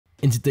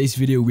In today's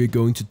video, we're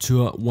going to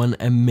tour one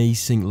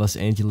amazing Los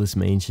Angeles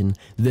mansion.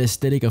 The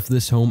aesthetic of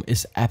this home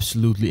is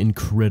absolutely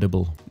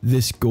incredible.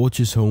 This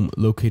gorgeous home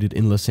located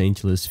in Los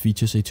Angeles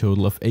features a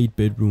total of 8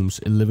 bedrooms,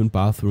 11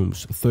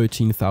 bathrooms,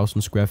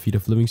 13,000 square feet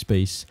of living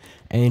space,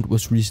 and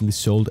was recently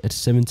sold at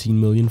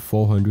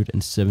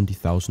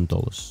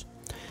 $17,470,000.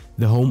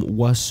 The home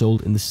was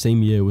sold in the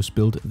same year it was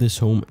built. This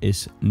home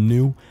is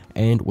new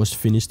and was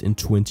finished in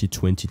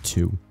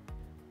 2022.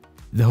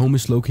 The home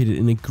is located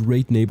in a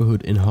great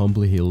neighborhood in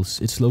Humble Hills.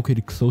 It's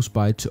located close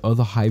by to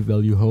other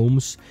high-value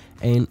homes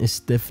and is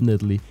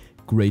definitely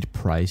great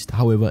priced.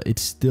 However, it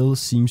still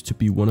seems to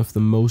be one of the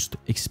most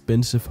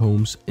expensive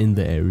homes in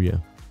the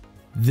area.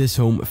 This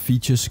home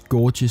features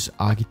gorgeous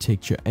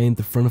architecture and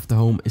the front of the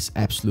home is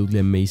absolutely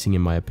amazing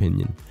in my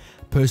opinion.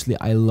 Personally,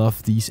 I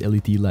love these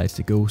LED lights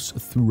that goes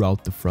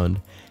throughout the front,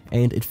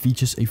 and it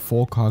features a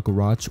 4-car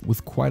garage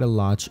with quite a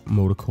large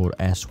motor court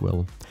as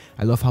well.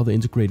 I love how they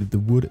integrated the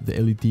wood, the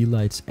LED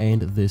lights,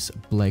 and this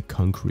black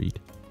concrete.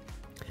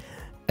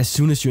 As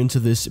soon as you enter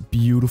this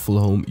beautiful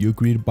home, you're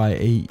greeted by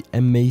an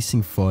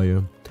amazing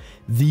foyer.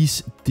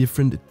 These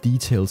different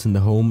details in the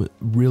home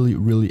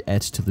really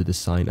adds to the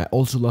design. I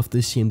also love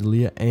this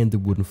chandelier and the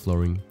wooden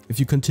flooring. If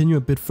you continue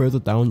a bit further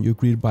down, you're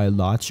greeted by a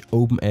large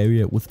open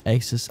area with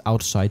access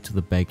outside to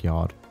the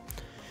backyard.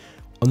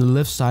 On the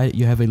left side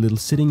you have a little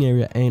sitting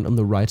area, and on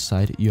the right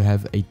side you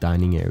have a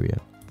dining area.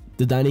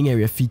 The dining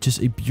area features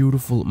a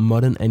beautiful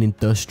modern and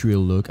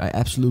industrial look. I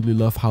absolutely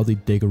love how they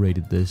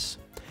decorated this.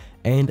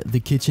 And the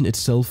kitchen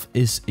itself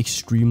is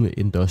extremely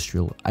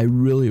industrial. I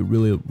really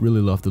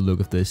love the look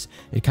of this.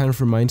 It kind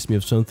of reminds me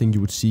of something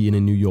you would see in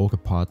a New York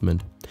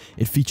apartment.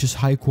 It features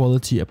high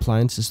quality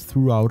appliances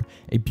throughout,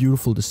 a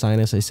beautiful design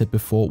as I said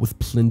before, with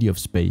plenty of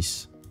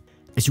space.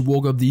 As you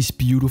walk up these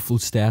beautiful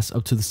stairs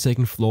up to the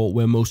second floor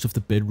where most of the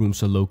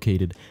bedrooms are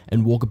located,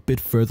 and walk a bit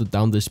further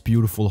down this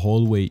beautiful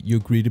hallway, you're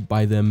greeted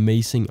by the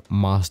amazing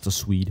master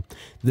suite.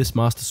 This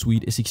master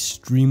suite is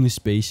extremely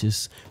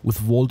spacious with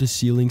vaulted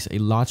ceilings, a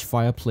large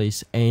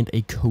fireplace, and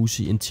a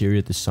cozy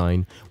interior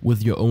design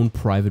with your own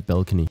private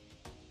balcony.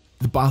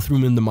 The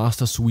bathroom in the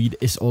master suite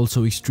is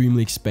also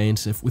extremely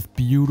expansive with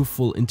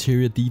beautiful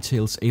interior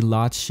details, a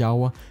large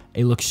shower,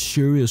 a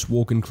luxurious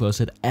walk-in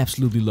closet.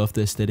 Absolutely love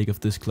the aesthetic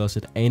of this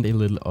closet, and a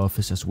little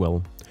office as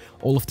well.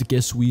 All of the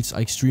guest suites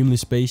are extremely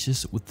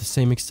spacious with the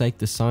same exact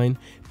design,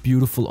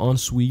 beautiful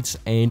en-suites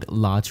and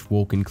large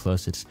walk-in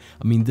closets.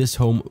 I mean, this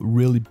home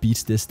really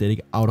beats the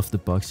aesthetic out of the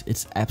box.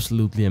 It's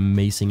absolutely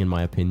amazing in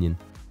my opinion.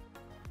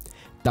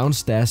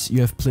 Downstairs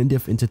you have plenty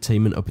of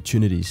entertainment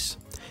opportunities.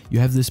 You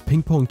have this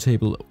ping pong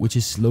table which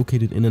is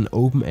located in an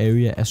open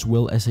area, as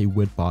well as a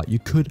wet bar. You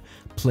could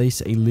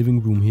place a living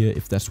room here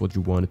if that's what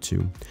you wanted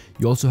to.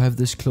 You also have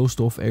this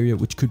closed off area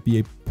which could be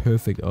a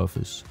perfect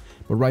office.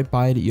 But right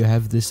by it you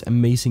have this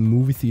amazing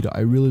movie theater. I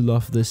really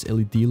love this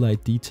LED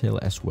light detail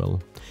as well.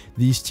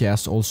 These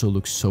chairs also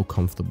look so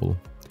comfortable.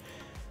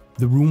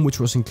 The room which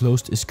was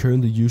enclosed is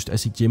currently used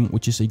as a gym,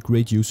 which is a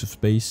great use of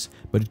space,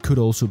 but it could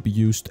also be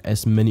used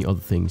as many other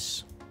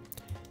things.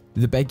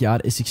 The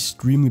backyard is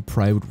extremely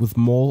private with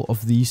more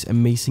of these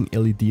amazing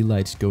LED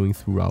lights going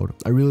throughout.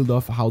 I really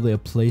love how they are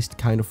placed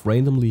kind of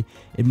randomly.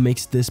 It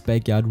makes this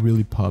backyard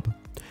really pop.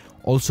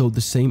 Also, the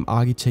same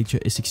architecture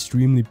is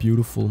extremely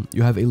beautiful.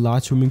 You have a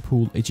large swimming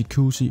pool, a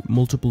jacuzzi,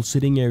 multiple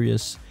sitting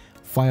areas,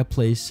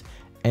 fireplace,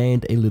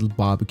 and a little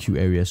barbecue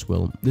area as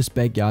well. This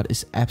backyard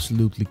is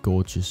absolutely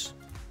gorgeous.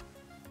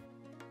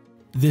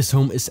 This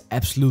home is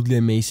absolutely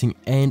amazing,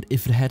 and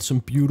if it had some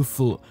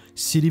beautiful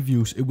city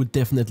views, it would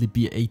definitely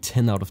be a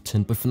 10 out of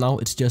 10, but for now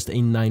it's just a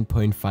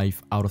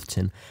 9.5 out of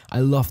 10.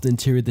 I love the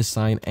interior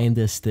design and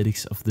the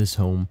aesthetics of this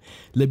home.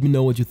 Let me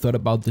know what you thought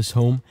about this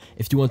home.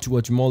 If you want to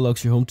watch more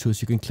luxury home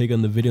tours, you can click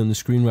on the video on the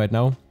screen right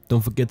now.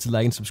 Don't forget to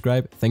like and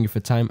subscribe. Thank you for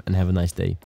your time and have a nice day.